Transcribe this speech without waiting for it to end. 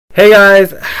Hey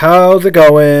guys, how's it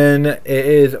going? It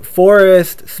is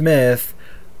Forrest Smith,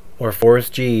 or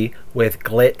Forrest G, with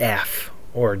GLITF,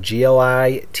 or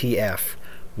GLITF.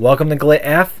 Welcome to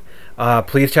GLITF.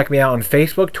 Please check me out on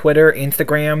Facebook, Twitter,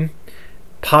 Instagram,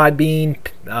 Podbean,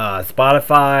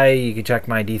 Spotify. You can check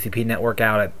my DCP network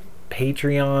out at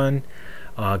Patreon,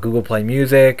 Google Play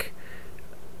Music,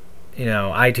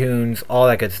 iTunes, all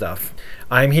that good stuff.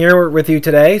 I'm here with you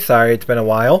today. Sorry, it's been a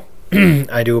while.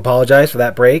 I do apologize for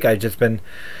that break. I've just been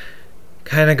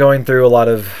kind of going through a lot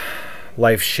of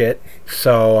life shit,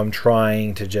 so I'm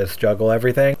trying to just juggle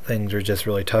everything. Things are just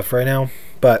really tough right now,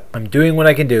 but I'm doing what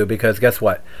I can do because guess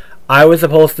what? I was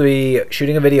supposed to be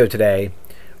shooting a video today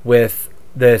with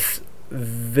this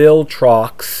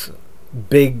Viltrox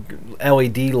big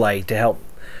LED light to help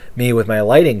me with my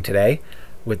lighting today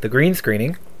with the green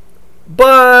screening,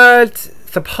 but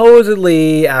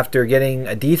supposedly after getting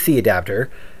a DC adapter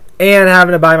and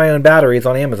having to buy my own batteries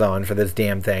on Amazon for this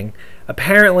damn thing,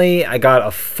 apparently I got a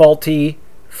faulty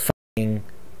fucking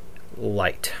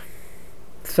light.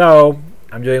 So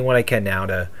I'm doing what I can now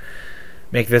to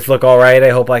make this look alright. I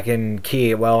hope I can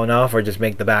key it well enough or just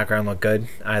make the background look good.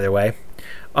 Either way.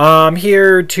 I'm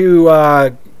here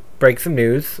to break some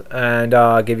news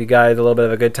and give you guys a little bit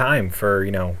of a good time for,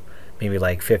 maybe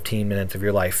like 15 minutes of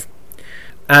your life.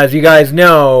 As you guys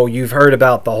know, you've heard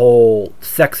about the whole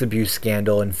sex abuse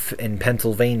scandal in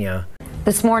Pennsylvania.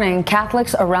 This morning,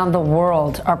 Catholics around the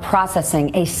world are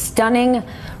processing a stunning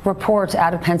report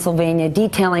out of Pennsylvania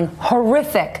detailing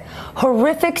horrific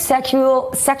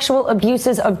sexual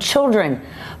abuses of children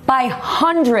by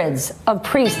hundreds of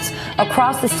priests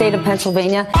across the state of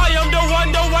Pennsylvania. I am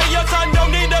the way your son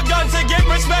don't need a gun to get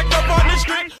respect up on the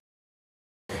street.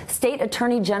 State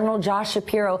Attorney General Josh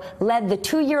Shapiro led the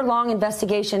 2-year-long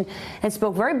investigation and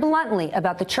spoke very bluntly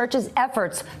about the church's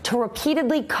efforts to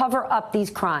repeatedly cover up these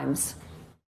crimes.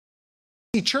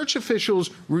 Church officials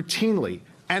routinely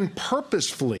and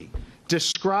purposefully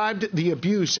described the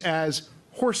abuse as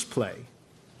horseplay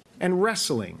and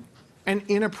wrestling and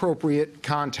inappropriate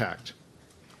contact.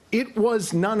 It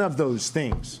was none of those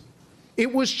things.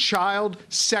 It was child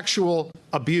sexual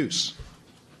abuse,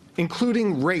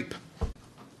 including rape,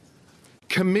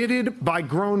 committed by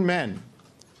grown men,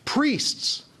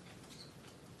 priests,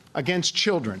 against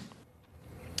children.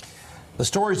 The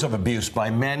stories of abuse by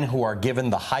men who are given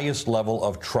the highest level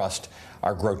of trust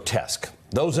are grotesque.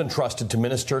 Those entrusted to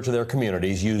minister to their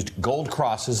communities used gold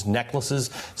crosses, necklaces,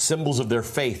 symbols of their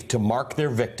faith to mark their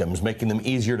victims, making them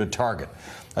easier to target.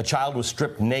 A child was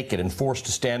stripped naked and forced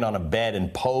to stand on a bed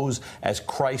and pose as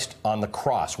Christ on the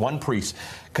cross. One priest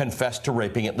confessed to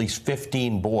raping at least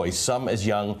 15 boys, some as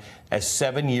young as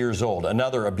 7 years old.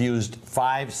 Another abused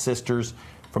 5 sisters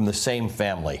from the same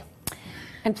family.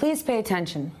 And please pay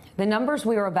attention. The numbers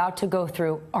we are about to go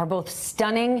through are both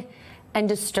stunning and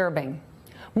disturbing.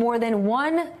 More than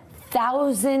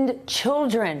 1,000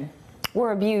 children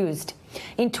were abused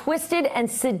in twisted and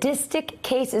sadistic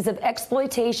cases of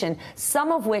exploitation,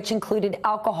 some of which included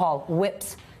alcohol,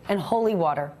 whips, and holy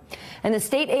water. And the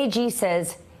state AG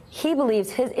says he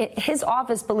believes, his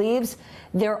office believes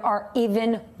there are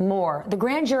even more. The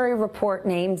grand jury report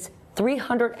names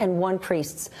 301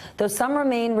 priests, though some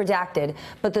remain redacted,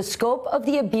 but the scope of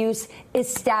the abuse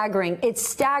is staggering. It's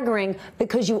staggering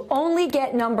because you only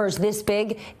get numbers this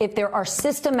big if there are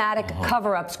systematic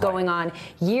cover-ups going on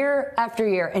year after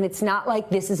year, and it's not like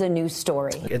this is a new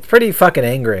story. It's pretty fucking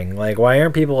angering. Like, why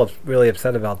aren't people really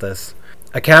upset about this?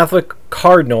 A Catholic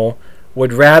cardinal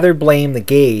would rather blame the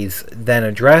gays than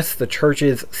address the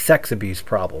church's sex abuse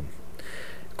problem.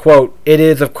 Quote, "It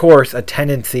is, of course, a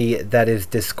tendency that is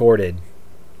discorded."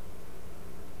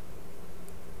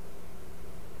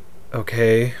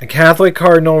 Okay. A Catholic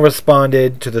cardinal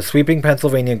responded to the sweeping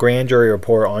Pennsylvania grand jury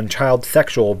report on child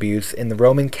sexual abuse in the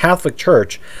Roman Catholic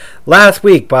Church last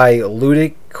week by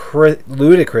ludicrously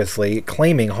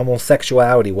claiming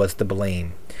homosexuality was to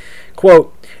blame.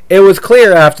 Quote, "It was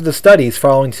clear after the studies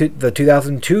following the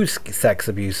 2002 sex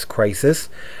abuse crisis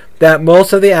that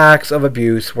most of the acts of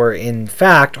abuse were in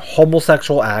fact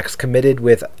homosexual acts committed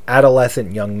with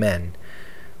adolescent young men,"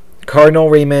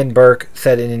 Cardinal Raymond Burke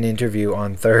said in an interview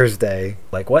on Thursday.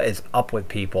 Like, what is up with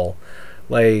people?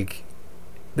 Like,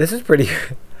 this is pretty...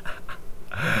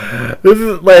 This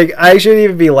is like, I shouldn't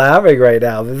even be laughing right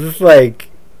now. This is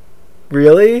like,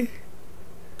 really?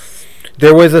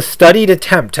 "There was a studied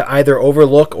attempt to either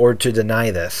overlook or to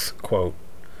deny this," quote,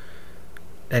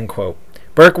 end quote.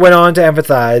 Burke went on to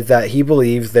emphasize that he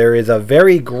believes there is a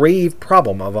very grave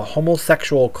problem of a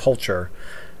homosexual culture,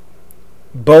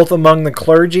 both among the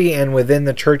clergy and within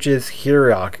the church's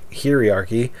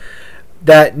hierarchy,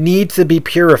 that needs to be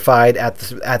purified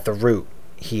at the root.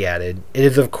 he added, it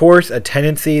is of course a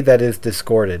tendency that is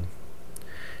discorded.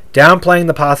 Downplaying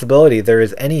the possibility there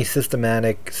is any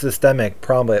systemic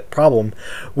problem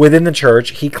within the church,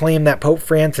 he claimed that Pope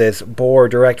Francis bore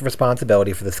direct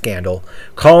responsibility for the scandal,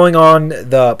 calling on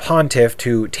the pontiff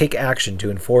to take action to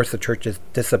enforce the church's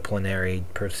disciplinary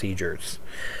procedures.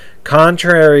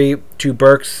 Contrary to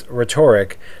Burke's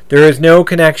rhetoric, there is no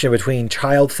connection between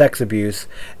child sex abuse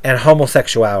and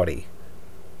homosexuality.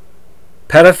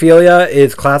 Pedophilia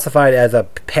is classified as a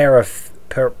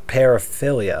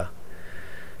paraphilia,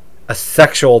 a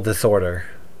sexual disorder,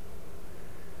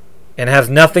 and has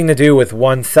nothing to do with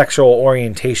one's sexual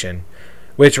orientation,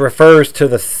 which refers to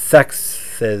the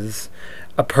sexes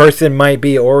a person might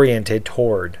be oriented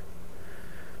toward.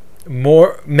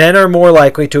 Men are more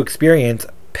likely to experience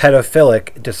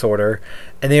pedophilic disorder,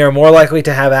 and they are more likely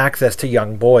to have access to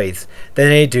young boys than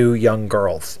they do young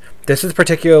girls. This is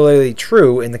particularly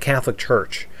true in the Catholic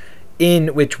Church,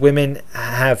 in which women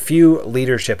have few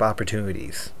leadership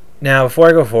opportunities. Now, before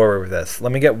I go forward with this,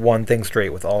 let me get one thing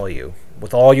straight with all of you.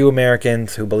 With all you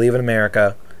Americans who believe in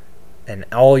America, and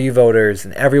all you voters,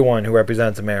 and everyone who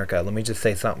represents America, let me just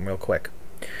say something real quick.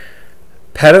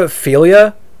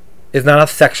 Pedophilia is not a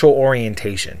sexual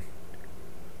orientation.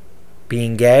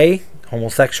 Being gay,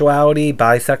 homosexuality,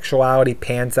 bisexuality,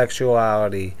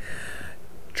 pansexuality,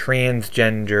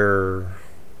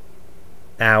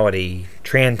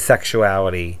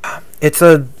 transsexuality. It's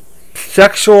a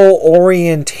sexual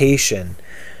orientation.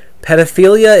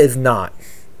 Pedophilia is not.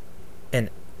 And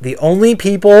the only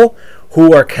people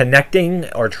who are connecting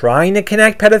or trying to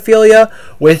connect pedophilia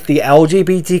with the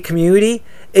LGBT community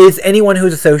is anyone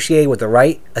who's associated with the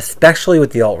right, especially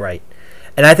with the alt-right.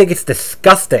 And I think it's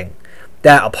disgusting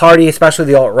that a party, especially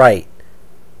the alt-right,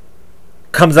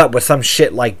 comes up with some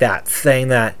shit like that, saying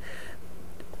that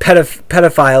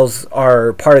pedophiles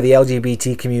are part of the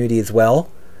LGBT community as well.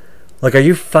 Like, are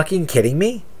you fucking kidding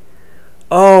me?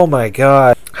 Oh my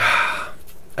god.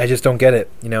 I just don't get it.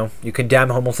 You know, you condemn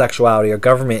homosexuality. Our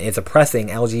government is oppressing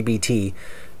LGBT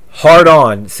hard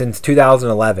on since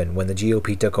 2011 when the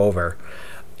GOP took over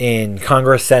in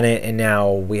Congress, Senate, and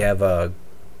now we have a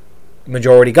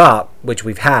majority GOP, which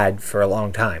we've had for a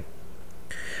long time.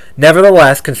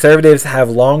 Nevertheless, conservatives have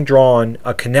long drawn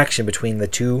a connection between the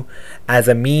two as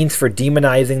a means for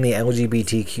demonizing the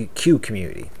LGBTQ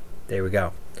community. There we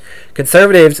go.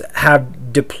 Conservatives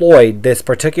have deployed this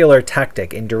particular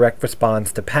tactic in direct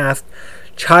response to past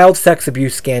child sex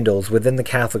abuse scandals within the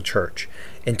Catholic Church.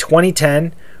 In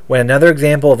 2010, when another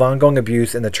example of ongoing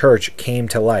abuse in the church came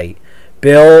to light,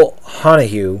 Bill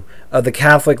Honahue of the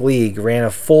Catholic League ran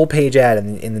a full-page ad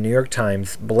in the New York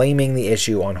Times blaming the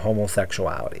issue on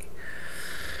homosexuality.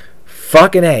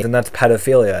 Fucking A. And that's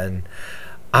pedophilia, and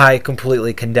I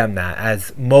completely condemn that,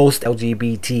 as most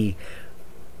LGBT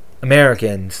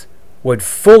Americans would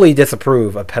fully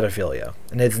disapprove of pedophilia.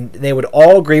 And they would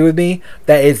all agree with me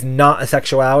that it's not a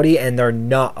sexuality and they're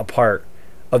not a part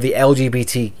of the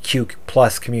LGBTQ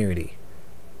plus community.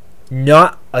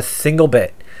 Not a single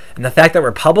bit. And the fact that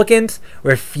Republicans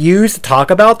refuse to talk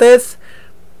about this,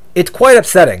 it's quite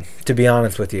upsetting, to be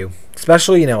honest with you.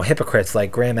 Especially, hypocrites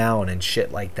like Graham Allen and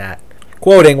shit like that.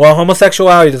 Quoting, while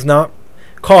homosexuality does not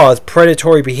cause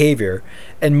predatory behavior,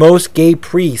 and most gay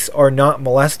priests are not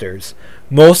molesters,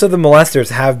 most of the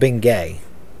molesters have been gay,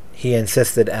 he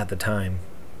insisted at the time.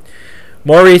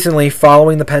 More recently,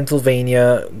 following the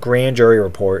Pennsylvania grand jury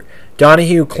report,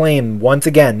 Donahue claimed once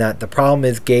again that the problem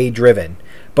is gay-driven,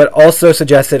 but also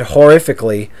suggested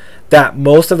horrifically that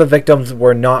most of the victims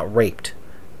were not raped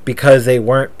because they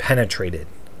weren't penetrated.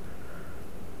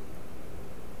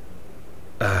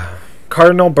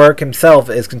 Cardinal Burke himself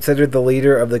is considered the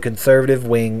leader of the conservative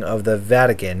wing of the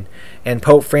Vatican and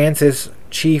Pope Francis'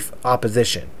 chief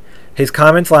opposition. His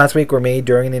comments last week were made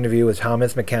during an interview with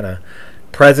Thomas McKenna,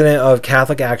 president of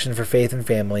Catholic Action for Faith and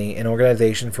Family, an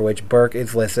organization for which Burke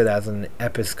is listed as an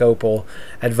episcopal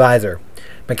advisor.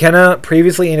 McKenna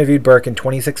previously interviewed Burke in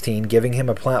 2016, giving him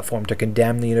a platform to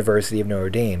condemn the University of Notre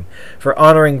Dame for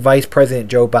honoring Vice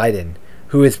President Joe Biden,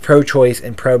 who is pro-choice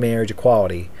and pro-marriage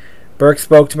equality. Burke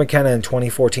spoke to McKenna in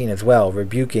 2014 as well,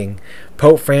 rebuking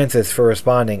Pope Francis for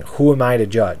responding, "Who am I to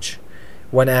judge?"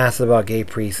 when asked about gay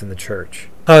priests in the church.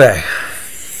 Okay.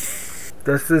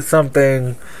 This is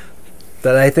something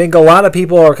that I think a lot of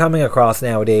people are coming across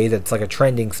nowadays. It's like a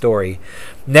trending story.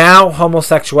 Now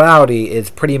homosexuality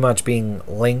is pretty much being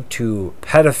linked to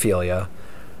pedophilia,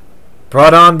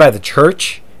 brought on by the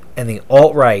church and the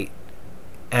alt-right.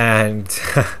 And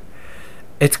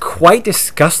it's quite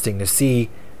disgusting to see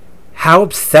how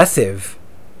obsessive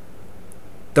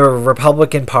the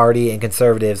Republican Party and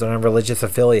conservatives and religious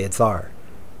affiliates are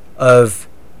of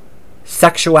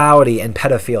sexuality and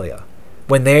pedophilia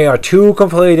when they are two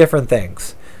completely different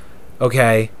things.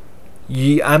 Okay,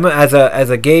 I'm as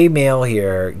a gay male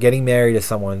here getting married to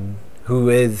someone who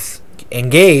is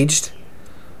engaged.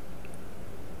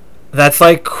 That's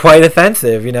like quite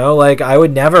offensive, you know? Like, I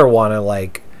would never want to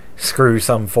like screw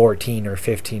some 14 or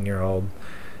 15-year-old.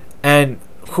 And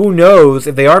who knows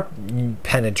if they are not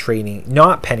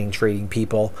penetrating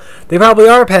people. They probably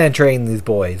are penetrating these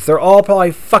boys. They're all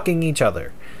probably fucking each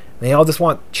other. They all just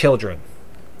want children.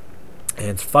 And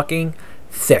it's fucking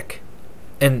sick.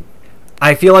 And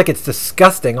I feel like it's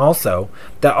disgusting also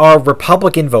that our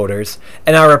Republican voters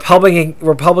and our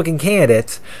Republican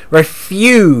candidates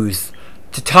refuse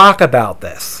to talk about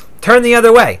this. Turn the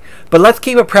other way. But let's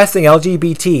keep oppressing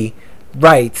LGBT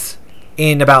rights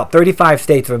in about 35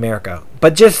 states of America.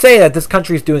 But just say that this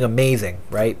country is doing amazing,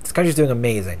 right? This country's doing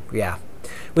amazing, yeah.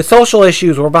 With social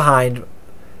issues, we're behind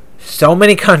so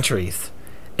many countries.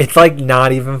 It's like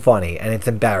not even funny, and it's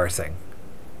embarrassing.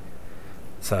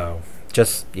 So,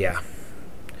 just, yeah.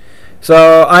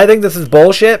 So, I think this is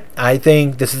bullshit. I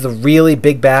think this is a really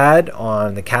big bad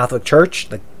on the Catholic Church,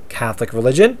 the Catholic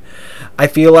religion. I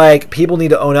feel like people need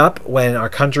to own up when our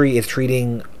country is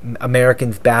treating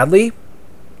Americans badly.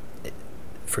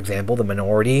 For example, the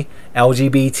minority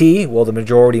LGBT, well, the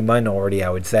majority minority, I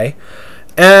would say.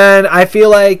 And I feel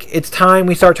like it's time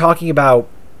we start talking about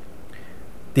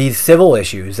these civil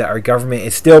issues that our government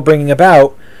is still bringing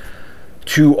about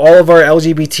to all of our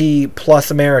LGBT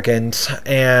plus Americans,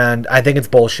 and I think it's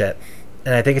bullshit.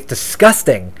 And I think it's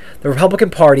disgusting. The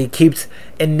Republican Party keeps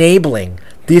enabling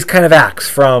these kind of acts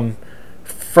from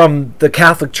the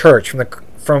Catholic Church,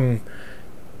 from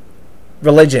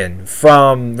religion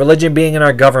being in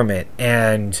our government,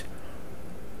 and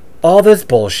all this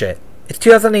bullshit. It's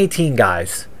 2018,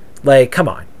 guys. Like, come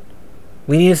on.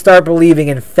 We need to start believing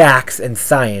in facts and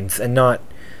science and not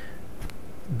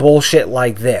bullshit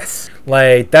like this.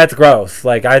 Like, that's gross.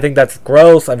 Like, I think that's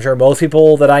gross. I'm sure most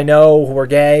people that I know who are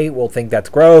gay will think that's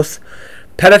gross.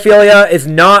 Pedophilia is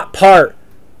not part.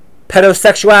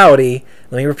 Pedosexuality,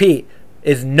 let me repeat,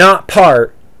 is not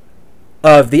part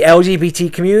of the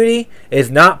LGBT community, is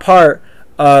not part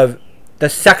of the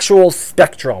sexual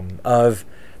spectrum, of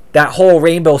that whole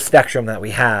rainbow spectrum that we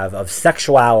have of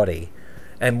sexuality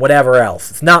and whatever else.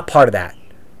 It's not part of that.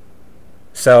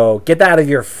 So get that out of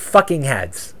your fucking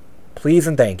heads. Please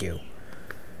and thank you.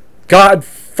 God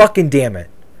fucking damn it.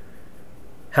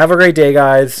 Have a great day,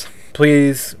 guys.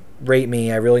 Please rate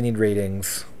me. I really need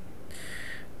ratings.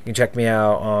 You can check me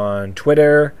out on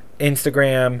Twitter,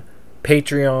 Instagram,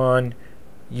 Patreon,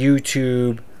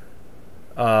 YouTube,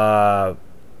 Podbean,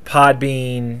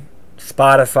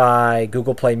 Spotify,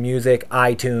 Google Play Music,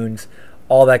 iTunes,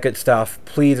 all that good stuff.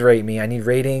 Please rate me. I need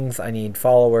ratings. I need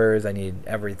followers. I need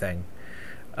everything.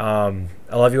 I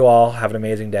love you all. Have an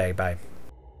amazing day. Bye.